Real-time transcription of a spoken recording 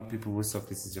people, what's up?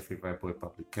 This is your favorite boy,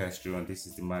 Pablo Castro, and this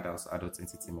is the Madhouse Adult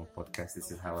Entertainment Podcast. This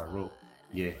is how I roll.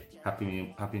 Yeah, happy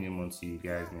new month to you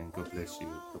guys, man. God bless you.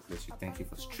 God bless you. Thank you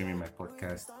for streaming my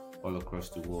podcast all across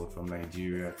the world, from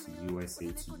Nigeria to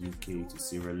USA to UK to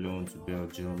Sierra Leone to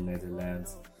Belgium,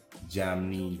 Netherlands,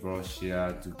 Germany,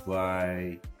 Russia,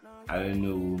 Dubai. I don't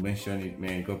know, we'll mention it,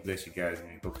 man. God bless you guys,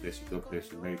 man. God bless you. God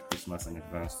bless you. Merry Christmas in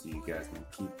advance to you guys, man.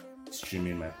 Keep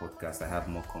streaming my podcast. I have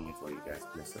more coming for you guys.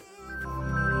 Bless up.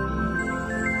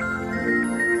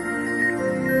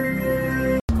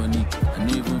 Money, I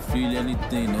don't even feel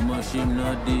anything. No more shame,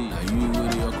 no day. Are you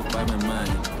really occupy my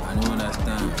mind? I don't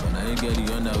understand. When I get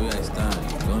the under where I stand,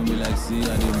 don't be like, see,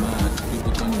 I did mad.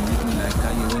 People come and meet me like,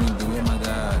 how you want to do it, my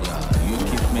God? Yeah, you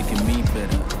keep making me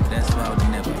better. That's why I would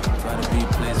never try to be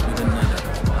placed with another.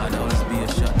 I'd always be a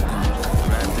shotgun.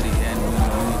 Right to the end, when you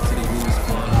lead to the wheels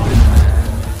fall off.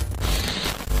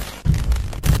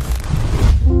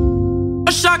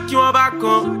 Shock you on back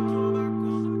on.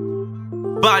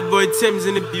 Bad boy Thames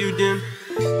in the building.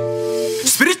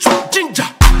 Spiritual ginger.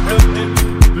 Loading.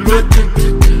 Oh,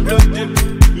 loading,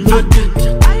 loading.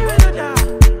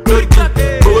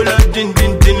 Oh, loading.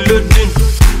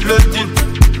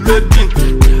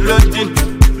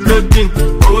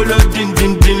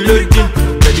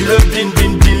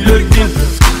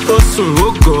 Ó sùn ó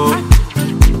gọ̀,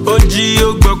 ó jí ó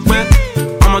gbọpẹ́.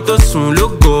 Ọmọ tó sùn ló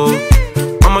gọ̀,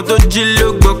 ọmọ tó jí ló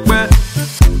gbọpẹ́.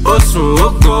 Ó sùn ó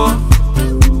gọ̀,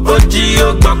 ó jí ó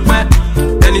gbọpẹ́.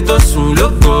 Ẹni tó sùn ló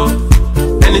gọ̀,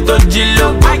 ẹni tó jí ló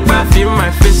gbọpẹ́. I can't feel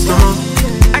my face no more,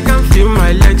 I can't feel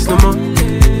my legs no more.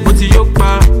 Mo ti yó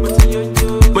pa,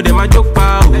 mo dẹ̀ máa jó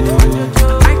pa o.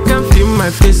 I can't feel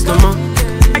my face no more,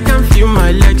 I can't feel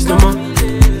my legs no more.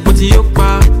 Mo ti yó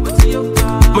pa,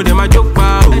 mo dẹ̀ máa jó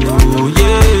pa o.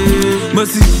 Mo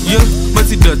ti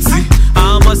dọ̀tí.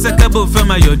 Àwọn ọmọ sẹ́kẹ́bù fẹ́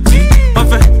máa yọ̀dí. Wọ́n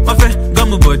fẹ́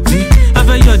gọ́mù bọ̀dí. Wọ́n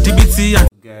fẹ́ yọ̀dí bí ti à.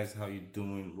 Guys, how you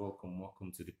doing?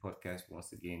 Welcome to the podcast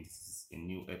once again. This is a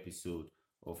new episode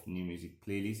of New Music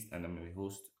Playlist, and I'm a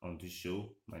host on this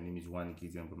show. My name is Wani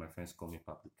Gideon, but my friends call me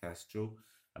Pablo Castro.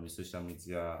 I'm a social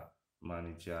media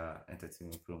manager,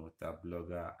 entertainment promoter,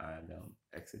 blogger, and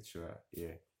etc.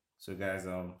 Yeah. So guys,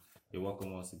 you're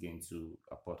welcome once again to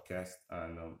a podcast.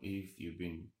 And if you've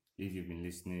been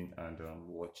listening and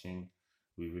watching,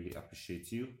 we really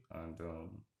appreciate you, and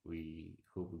we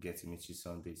hope we get to meet you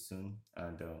Sunday soon,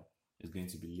 and it's going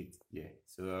to be lit. Yeah.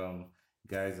 So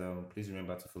guys, please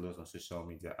remember to follow us on social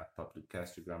media at Pablo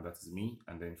Castrogram. That is me,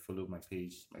 and then follow my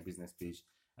page, my business page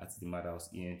at the Madhouse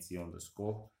ENT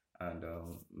 _. And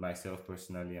myself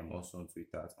personally, I'm also on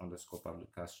Twitter at _ Pablo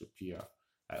Castro PR.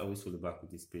 I always follow back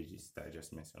with these pages that I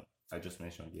just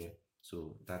mentioned. Yeah.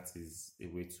 So that is a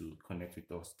way to connect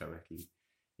with us directly.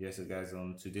 Yeah, so guys,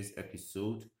 on today's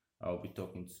episode, I'll be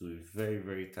talking to a very,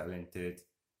 very talented,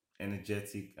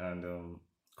 energetic, and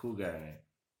cool guy, man.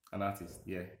 An artist,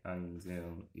 yeah. And his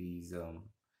name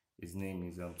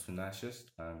is Tenacious,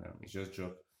 and he just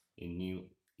dropped a new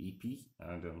EP,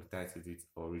 and titled it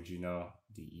Original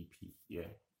the EP. Yeah.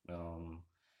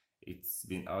 It's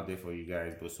been out there for you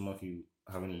guys, but some of you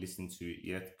haven't listened to it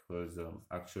yet, because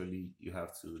actually you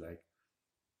have to like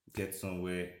get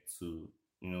somewhere to,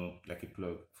 like a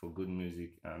plug for good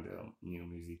music and new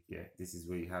music. Yeah, this is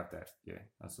where you have that. Yeah,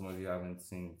 and some of you haven't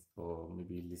seen it or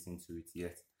maybe listened to it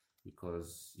yet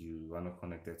because you are not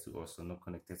connected to us or not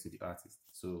connected to the artist.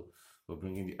 So we're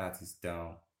bringing the artist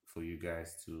down for you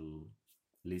guys to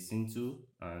listen to,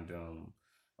 and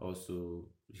also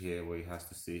hear what he has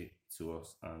to say to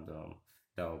us, and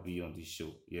that will be on this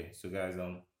show. Yeah, so guys,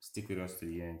 stick with us to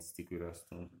the end. Stick with us,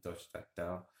 don't touch that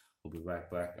dial. We'll be right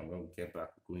back, and when we get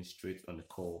back, we're going straight on the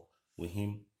call with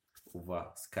him over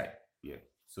Skype. Yeah,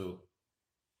 so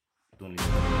don't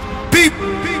listen. Beep,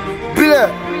 blah.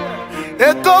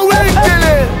 Echo wait,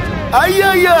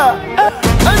 ayaya,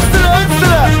 answer,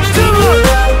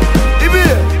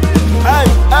 ibile, ay,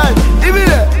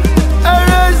 ibile,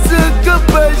 arasa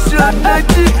compassion,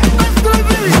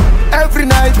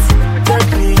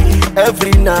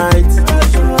 every night.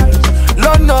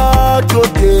 Lọ́nà tó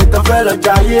dé tó fẹ́ lọ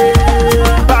jayé.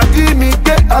 Bàdí mi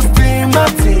gbé Aston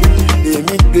Martin,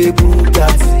 èmi gbé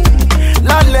Bugatti.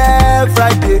 Lálẹ́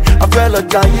Friday, I fẹ́ lọ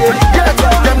jayé.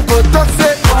 Dem go talk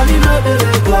say money no dey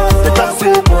Lagos. They talk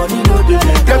say money no dey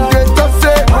Lagos. Dem dey talk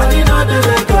say money no dey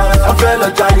Lagos. I fẹ́ lọ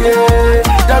jayé.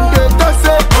 Dem dey talk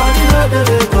say money no dey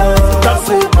Lagos. They talk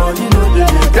say money no dey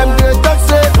Lagos. Dem dey talk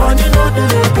say money no dey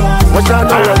Lagos. Wọ́n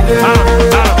ṣáná wọlé.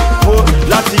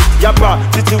 Láti yá yapa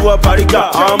títí wọ bàrígà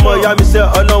àwọn ọmọ ìyá mi sẹ́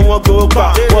ọlọ́wọ́n gbowó pa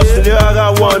wọ́n sì lé ara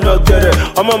wọn ọ̀nà gẹ̀rẹ̀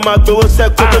ọmọ máa gbowó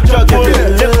sẹ́kọ̀ọ́ tó jọ gẹ̀dẹ̀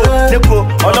lẹ́kọ̀ọ́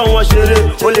ọlọ́wọ́n ṣeré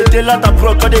ó lè dé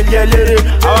látàkùrọ̀ kọ́ lè lé ẹlẹ́rẹ́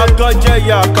àwọn kan jẹ́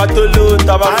ìyá ká tó lówó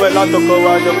tàbá fẹ́ látọkọ̀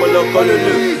wa yọpọlọpọ̀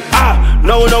lélẹ̀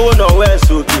náwó náwó ẹ̀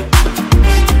sókè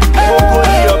gbogbo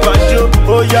ní ọba jó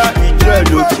ó yá ìjọ ẹ̀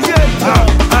lókè.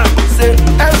 Say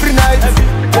every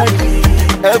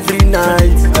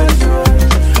night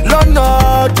lọ́nà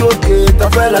gòkè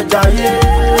tọ́fẹ́ lọ́jà yé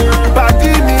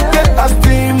pàdé mi gbé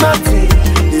Aston Martin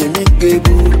èmi gbé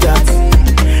Bugatti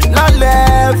lálẹ́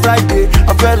Friday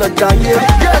ọ̀fẹ́ lọ́jà yé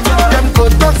dem go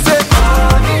talk say.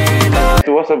 So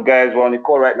what's up, guys? We're on the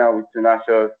call right now with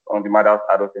Tunashus on the Madhouse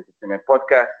Adult Entertainment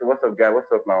Podcast. So what's up, guys?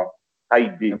 What's up now? How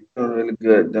you doing? Doing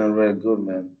really good,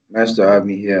 man. Nice to have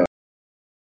me here.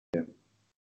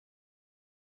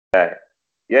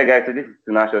 Yeah, guys, so this is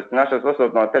Tunashus. Tunashus, what's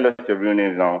up now? Tell us your real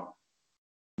names now.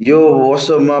 Yo, what's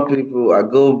up, my people? I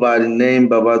go by the name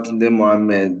Babatunde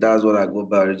Mohammed. That's what I go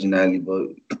by originally,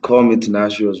 but call me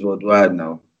Tunashus worldwide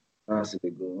now. That's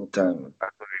it, go. No time, man.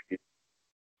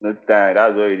 No time.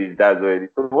 That's what it is.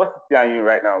 So what's the are you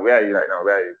right now? Where are you right now?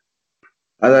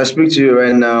 As I speak to you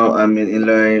right now, I'm in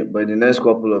Ilorin, but the next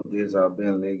couple of days I'll be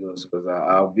in Lagos because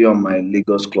I'll be on my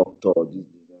Lagos club tour this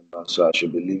December, so I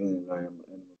should be leaving in Ilorin.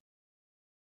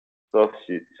 Soft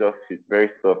shit, very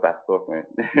soft as soft, man.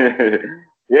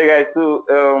 Yeah, guys. So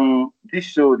this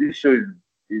show is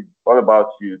all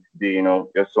about you today. You know,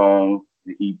 your songs,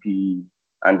 the EP,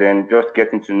 and then just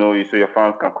getting to know you so your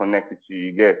fans can connect with you.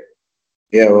 You get?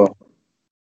 Yeah, well.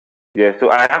 Yeah.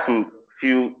 So I have some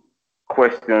few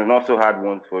questions, not so hard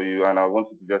ones for you, and I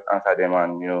want you to just answer them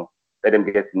and let them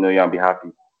get to know you and be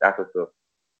happy. That's what's up.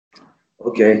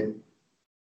 Okay.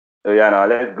 So yeah, now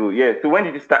let's go. Yeah. So when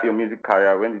did you start your music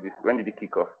career? When did it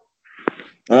kick off?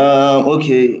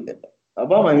 Okay.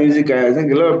 About my music career, I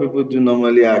think a lot of people do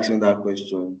normally ask me that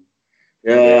question.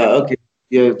 Yeah. Okay.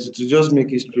 Yeah. To just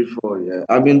make it straightforward. Yeah.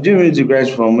 I've been doing music right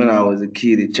from when I was a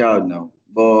child now.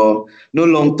 But no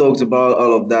long talks about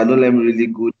all of that. Don't let me really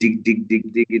go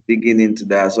digging into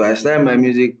that. So I started my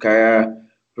music career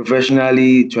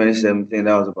professionally 2017.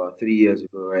 That was about 3 years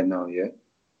ago right now. Yeah.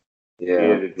 3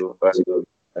 years ago.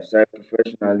 I started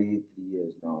professionally 3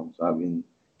 years now. So I've been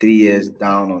 3 years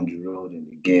down on the road in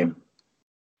the game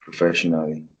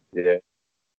professionally. Yeah.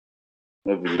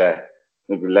 No be lie.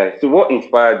 So what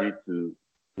inspired you to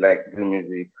do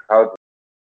music? How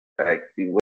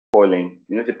see calling?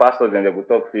 The pastors and they will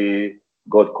talk say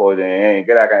God called and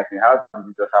get that kind of thing. How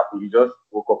did it just happen? You just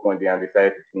woke up one day and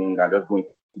decided to sing and just go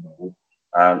into the book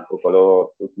and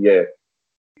follow. Yeah.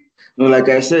 No, like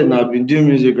I said, I've been doing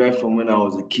music right from when I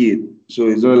was a kid. So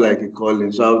it's not like a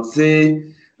calling. So I would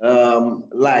say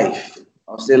life.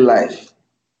 I'll say life.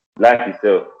 Life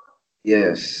itself.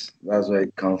 Yes, that's where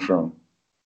it comes from.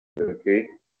 Okay,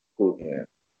 cool. Yeah.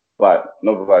 But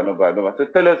no bad. So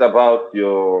tell us about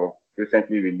your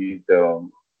recently released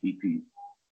EP.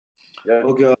 Yeah.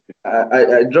 Okay,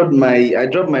 I dropped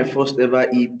my first ever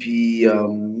EP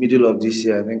middle of this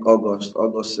year. I think August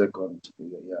 2nd.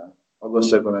 Yeah,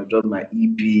 August 2nd. I dropped my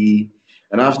EP,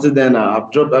 and after then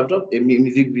I've dropped a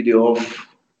music video of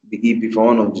the EP for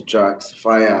one of the tracks,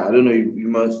 Fire. I don't know. You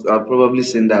must. I've probably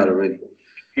seen that already.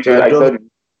 So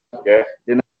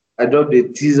Then I dropped a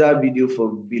teaser video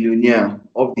for Billionaire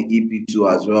of the EP too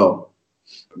as well.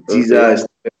 The teaser is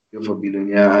for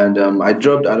Billionaire, and I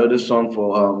dropped another song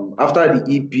for after the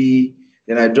EP.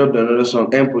 Then I dropped another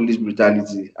song, M Police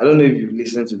Brutality. I don't know if you've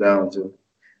listened to that one too.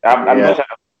 I'm not sure.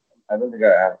 I don't think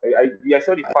I have. I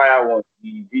saw the Fire one,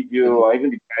 the video, or even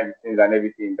the kind of things and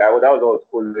everything. That was what I was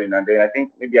following, and then I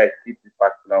think maybe I skipped this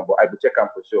part now, but I will check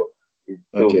out for sure.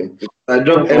 Okay. I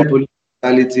dropped M Police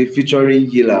Brutality featuring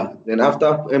Gila. Then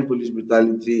after M Police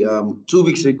Brutality, 2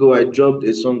 weeks ago I dropped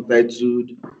a song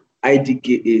titled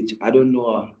IDKH. I don't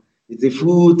know her. It's a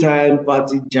full-time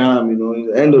party jam,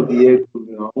 end of the year,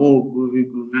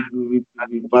 groovy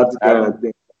party kind of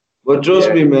thing. But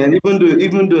trust me, man,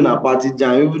 even though na party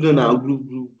jam, even though na groove,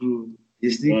 you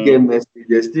still get message.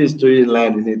 There's still a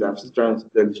storyline in it. I'm still trying to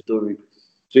tell the story.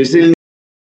 So you still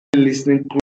listening,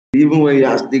 even when you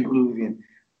are still grooving,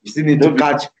 you still need to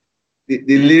catch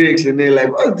the lyrics and then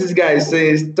like, what this guy is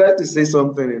saying? He's trying to say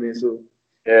something in it. So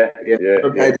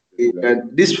And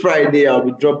this Friday I'll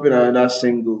be dropping another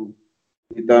single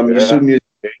with Yusuf Music,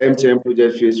 MTN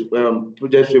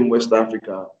Project Film West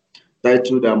Africa,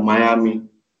 titled Miami.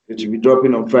 It will be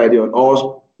dropping on Friday on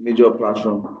all major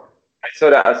platforms. I saw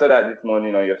that this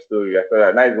morning on your story. I saw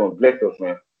that. Nice one. Bless us,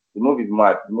 man. The movie is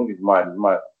mad. It's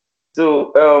mad.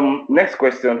 So next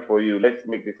question for you. Let's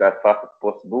make this as fast as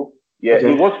possible. Yeah.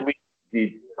 Okay. In what way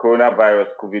did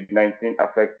coronavirus, COVID-19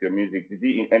 affect your music? Did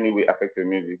it in any way affect your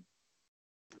music?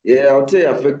 Yeah, I would say it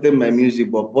affected my music,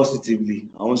 but positively.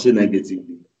 I won't say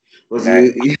negatively. Because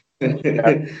Nice.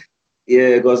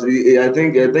 yeah, because I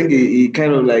think it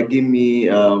kind of like gave me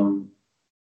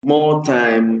more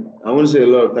time. I won't say a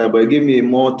lot of time, but it gave me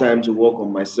more time to work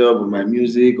on myself, on my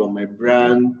music, on my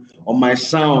brand, on my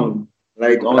sound,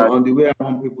 like on the way I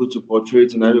want people to portray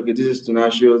tonight. Okay, this is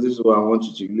Tenacious. This is what I want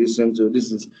you to listen to.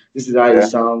 This is how it Yeah.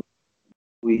 sounds,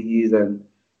 who he is, and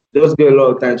just get a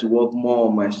lot of time to work more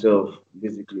on myself,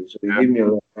 basically. So it Yeah. gave me a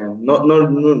lot of time. No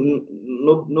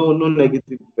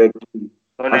negative effect. Really.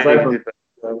 No Aside from negative.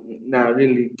 nah,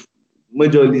 really,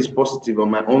 majorly is positive on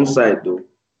my own side though.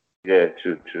 Yeah,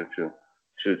 true.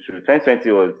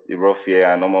 2020 was a rough year,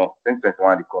 and almost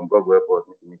 2021 the come. God will help us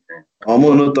make it make sense. I'm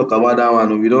gonna not talk about that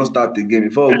one. We don't start again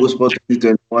before we go spot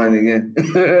 2021 again.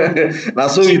 Now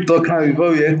so we talk before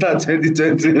we enter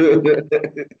 2020.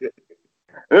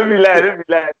 Don't be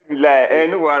lie.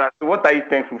 No worry. So what are you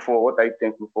thankful for? What are you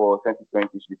thankful for? 2020,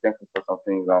 you should be thankful for some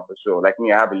things, for sure. Like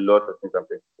me, I have a lot of things I'm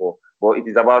thankful for. But it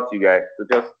is about you guys. So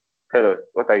just tell us,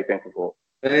 what are you thankful for?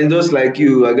 And just like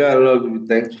you, I got a lot to be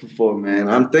thankful for, man.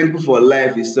 I'm thankful for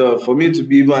life itself. For me to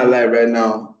be even alive right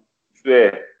now.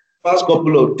 Yeah. Past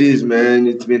couple of days, man,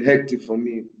 it's been hectic for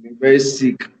me. Been very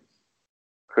sick.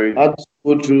 Crazy. I had to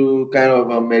go through kind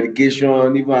of a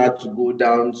medication, even had to go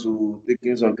down to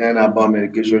taking some kind of bad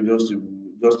medication just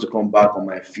to come back on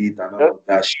my feet and all of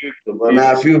that shit. But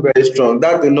now I feel very strong.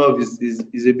 That enough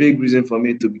is a big reason for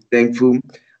me to be thankful.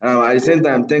 At the same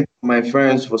time, thankful for my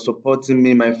friends for supporting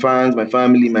me, my fans, my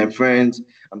family, my friends.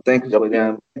 I'm thankful for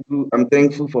them. I'm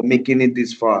thankful for making it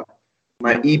this far.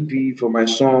 My EP, for my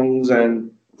songs,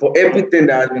 and for everything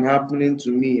that has been happening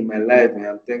to me in my life, man.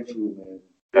 I'm thankful, man.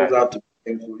 Just have to be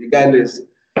thankful. Regardless,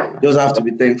 just have to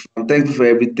be thankful. I'm thankful for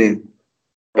everything.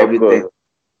 Everything.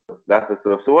 That's the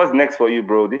stuff. So what's next for you,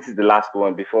 bro? This is the last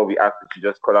one before we ask you to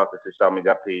just call out the social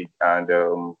media page and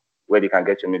where they can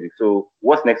get your music. So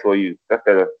what's next for you? Just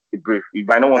tell us a brief. You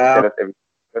might not want to tell us everything.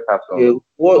 Let's have some. Yeah,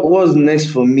 what's next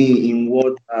for me in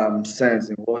what sense,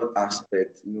 in what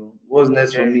aspect? What's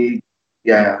next for me?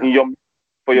 Yeah.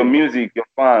 For your music, your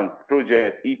fans,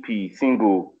 project, EP,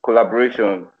 single,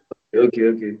 collaboration.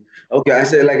 Okay.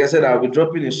 Like I said, I'll be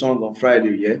dropping a song on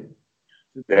Friday, yeah?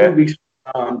 2 weeks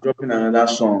from now, I'm dropping another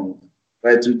song.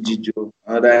 Right to Jijo,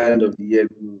 another end of the year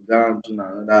group, down to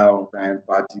another on-time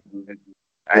party group.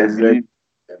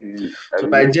 So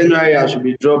by January, I should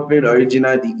be dropping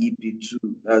original the EP2.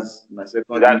 That's my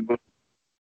second EP.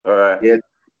 All right. Yeah,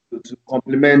 to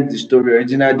complement the story,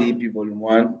 original the EP Volume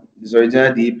 1. This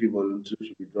original the EP Volume 2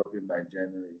 should be dropping by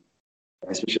January.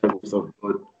 By special hopes of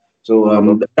God.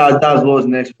 So that's what's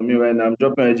next for me right now. I'm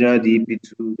dropping original the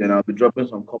EP2, then I'll be dropping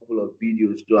some couple of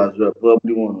videos too as well,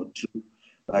 probably 1 or 2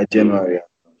 by January.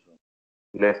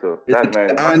 That's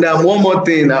nice. And one more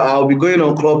thing, I'll be going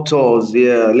on club tours,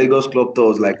 Lagos club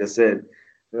tours, like I said.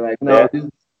 So like now, this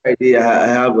Friday, I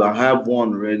have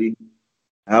one already.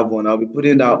 I have one. I'll be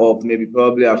putting that up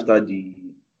probably after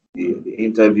the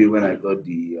interview when I got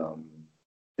the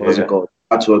what's it called,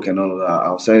 artwork and all of that.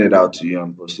 I'll send it out to you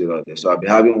and post it out there. So I'll be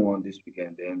having one this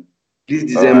weekend. Then this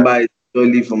December is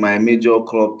only for my major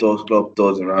club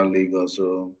tours around Lagos.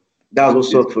 So that's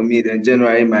what's up for me. Then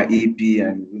January my EP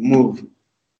and we move.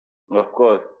 Of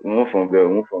course, we move from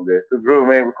there. So, bro,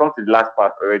 man, we come to the last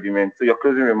part already, man. So, your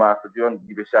closing remarks. Do you want to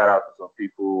give a shout out to some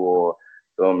people or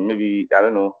some maybe I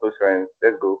don't know, close friends?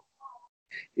 Let's go.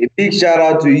 A big shout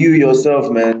out to you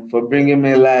yourself, man, for bringing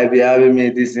me live. You're having me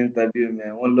this interview,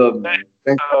 man. One love, man.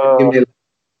 Thanks for bringing me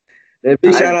live. A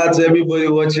big shout out to everybody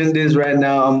watching this right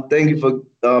now. Thank you for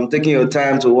taking your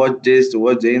time to watch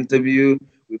the interview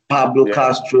with Pablo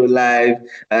Castro live,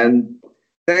 and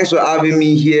thanks for having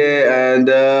me here. And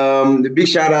the big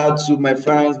shout out to my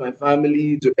fans, my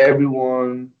family, to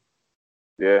everyone.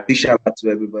 Yeah. Big shout out to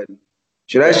everybody.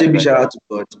 Should I say big shout out to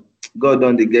God? God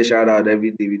don't they get shout out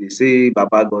every day. They say,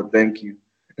 Baba God, thank you.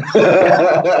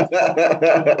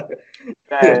 Where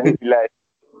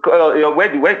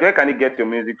can you get your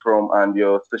music from and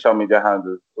your social media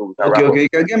handles? So okay. You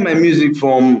can get my music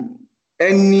from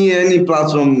any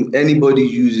platform anybody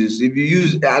uses. If you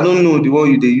use, I don't know the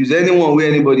one they use, anyone where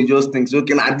anybody just thinks,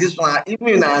 okay, now this one, even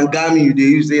in Angami, they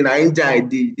use saying, I enjoy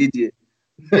it.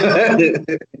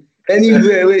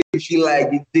 Anywhere where you feel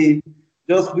like it,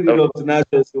 just put it up to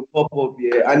Tenacious, will pop up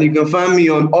here. And you can find me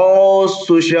on all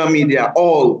social media,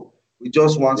 all with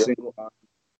just one single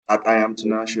at I am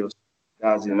Tenacious.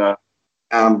 That's it.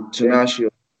 I'm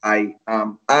Tenacious. I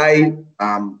am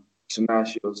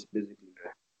Tenacious, basically.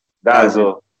 That's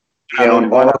all. Yeah,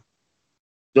 on all,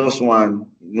 just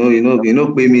one.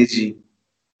 Pay Meji.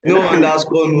 No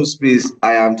underscore, no space.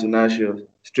 I am tenacious.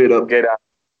 Straight up. Get that.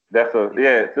 That's all.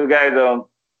 Yeah. So guys,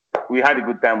 we had a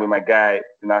good time with my guy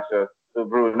Tinashe. So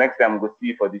bro, next time we'll see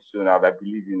you for this show now. I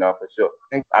believe you now for sure.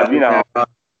 Thank I've you. been out.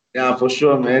 Yeah, for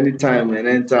sure, man. Anytime, man.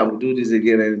 Anytime. We'll do this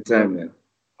again anytime, man.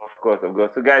 Of course, of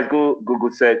course. So guys, go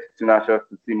Google search Tinashe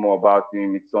to see more about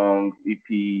him, his songs,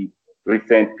 EP,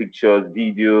 recent pictures,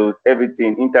 videos,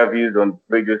 everything, interviews on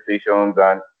radio stations,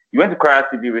 and you went to Crowd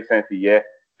TV recently, yeah.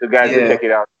 So guys, go Yeah. check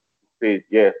it out. Page,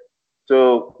 yeah.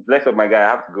 So bless up, my guy. I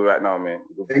have to go right now, man.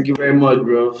 Thank you very much,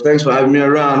 bro. Thanks for having me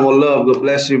around. One love. God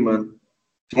bless you, man.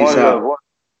 Peace One out. love, one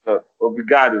love.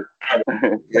 Obrigado.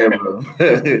 Yeah, bro.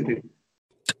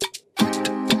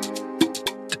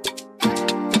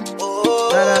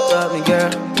 That up me, girl.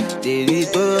 Did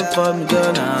it good for me,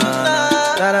 girl? Nah,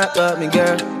 nah. That up me,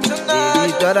 girl. Did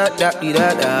it da da da da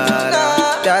da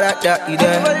da da da da da. Did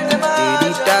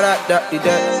it da da da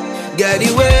da. Get the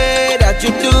way that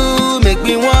you do make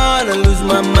me wanna lose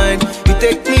my mind. You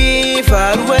take me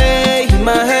far away in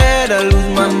my head, I lose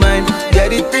my mind. Get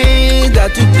the things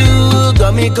that you do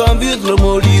got me confused, no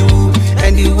more you.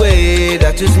 And the way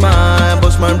that you smile,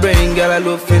 bust my brain, girl, I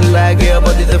love feel like your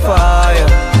body's a fire.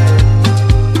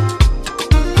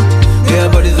 Your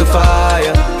body's a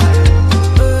fire.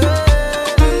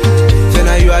 Say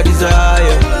now you are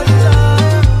desire.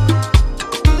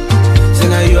 Say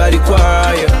now you are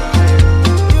require.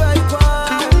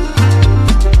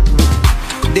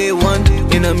 Day one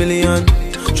in a million.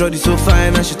 Shorty so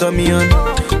fine and she turn me on.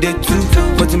 Day two,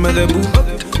 but in my boo.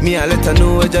 Me I let her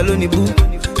know a jaloni boo.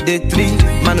 Day three,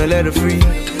 man I let her free.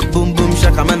 Boom boom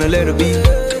shaka, man I let her be.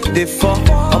 Day four,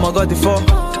 oh my god, day four.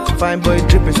 Fine boy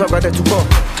dripping, so I got that to go.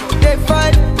 Day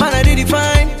five, man I really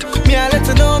fine. Me I let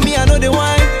her know, me I know the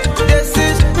wine. Day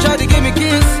six, shawty give me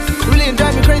kiss. Really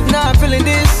drive me crazy, now I'm feeling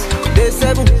this. Day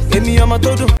seven, hit me on my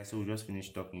todo. So we just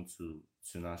finished talking to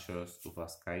Tinashe over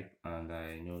Skype, and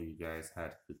I know you guys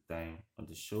had a good time on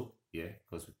the show, yeah,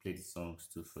 because we played the songs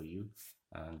too for you.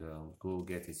 And go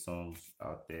get his songs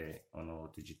out there on our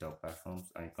digital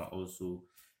platforms, and you can also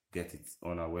get it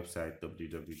on our website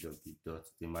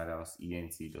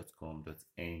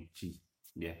www.themadhouseent.com.ng.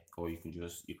 Yeah, or you could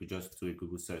just do a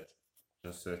Google search,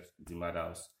 just search The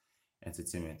Madhouse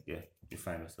Entertainment. Yeah, you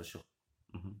find us for sure.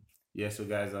 Yeah, so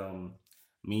guys, I'm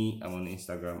on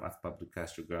Instagram at Pablo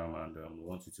Castrogram, and we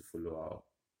want you to follow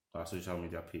our social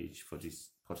media page for this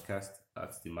podcast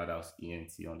at The Madhouse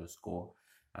ENT _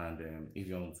 and if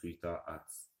you're on Twitter at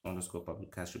 _ Pablo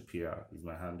Castro PR is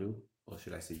my handle, or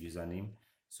should I say username,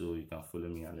 so you can follow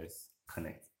me and let's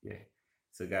connect. Yeah.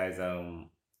 So guys,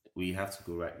 we have to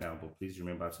go right now, but please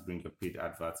remember to bring your paid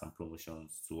adverts and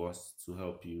promotions to us to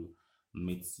help you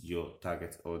meet your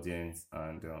target audience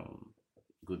and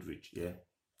good reach. Yeah,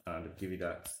 and give you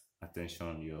that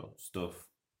attention your stuff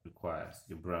requires,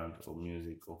 your brand or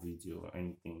music or video or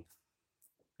anything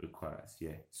requires.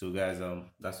 Yeah. So guys,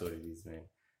 that's what it is, man.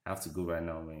 I have to go right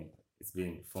now, man. It's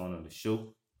been fun on the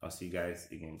show. I'll see you guys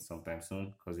again sometime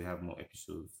soon because we have more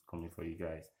episodes coming for you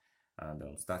guys.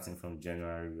 And starting from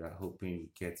January, we are hoping we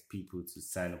get people to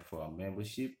sign up for our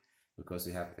membership because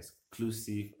we have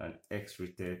exclusive and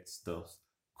X-rated stuff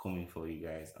coming for you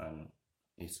guys. And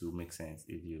it will make sense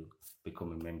if you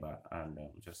become a member and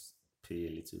just pay a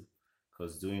little,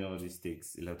 because doing all this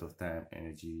takes a lot of time,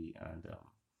 energy, and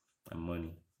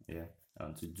money. Yeah.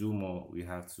 And to do more, we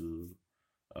have to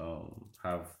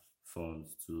have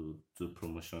funds to do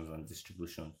promotions and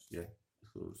distributions. Yeah.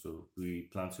 So we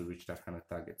plan to reach that kind of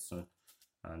target soon,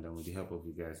 and with the help of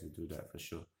you guys, we'll do that for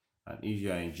sure. And if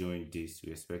you are enjoying this,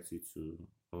 we expect you to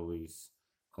always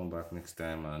come back next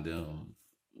time and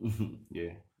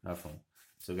yeah, have fun.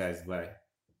 So guys, bye.